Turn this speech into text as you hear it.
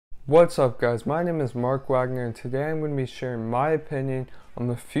What's up guys, my name is Mark Wagner and today I'm going to be sharing my opinion on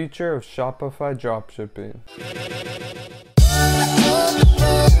the future of Shopify dropshipping.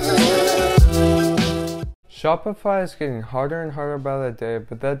 Shopify is getting harder and harder by the day,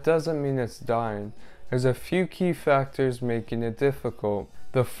 but that doesn't mean it's dying. There's a few key factors making it difficult.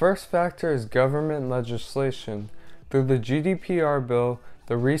 The first factor is government legislation. Through the GDPR bill,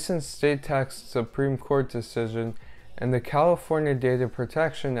 the recent state tax Supreme Court decision, and the California Data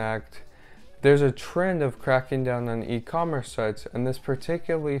Protection Act, there's a trend of cracking down on e-commerce sites, and this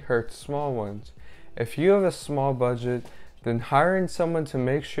particularly hurts small ones. If you have a small budget, then hiring someone to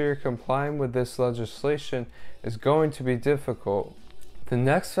make sure you're complying with this legislation is going to be difficult. The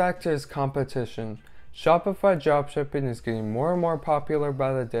next factor is competition. Shopify dropshipping is getting more and more popular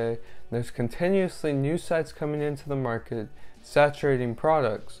by the day, and there's continuously new sites coming into the market, saturating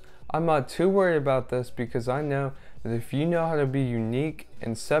products. I'm not too worried about this because I know that if you know how to be unique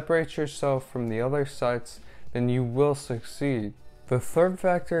and separate yourself from the other sites, then you will succeed. The third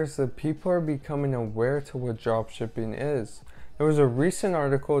factor is that people are becoming aware to what dropshipping is. There was a recent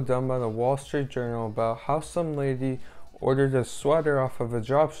article done by the Wall Street Journal about how some lady ordered a sweater off of a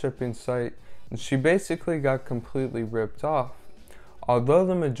dropshipping site and she basically got completely ripped off. Although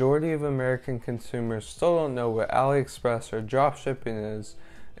the majority of American consumers still don't know what AliExpress or dropshipping is,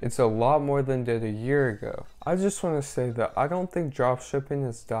 it's a lot more than did a year ago. I just want to say that I don't think dropshipping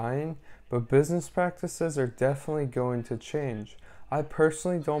is dying, but business practices are definitely going to change. I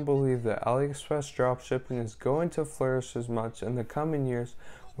personally don't believe that AliExpress dropshipping is going to flourish as much in the coming years,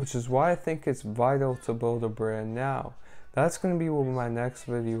 which is why I think it's vital to build a brand now. That's going to be what my next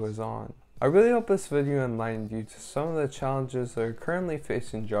video is on. I really hope this video enlightened you to some of the challenges that are currently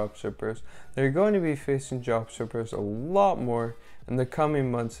facing dropshippers. They're going to be facing dropshippers a lot more in the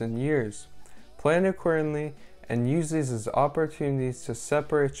coming months and years. Plan accordingly and use these as opportunities to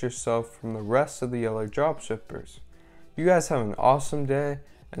separate yourself from the rest of the other dropshippers. You guys have an awesome day,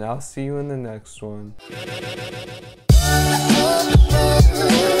 and I'll see you in the next one.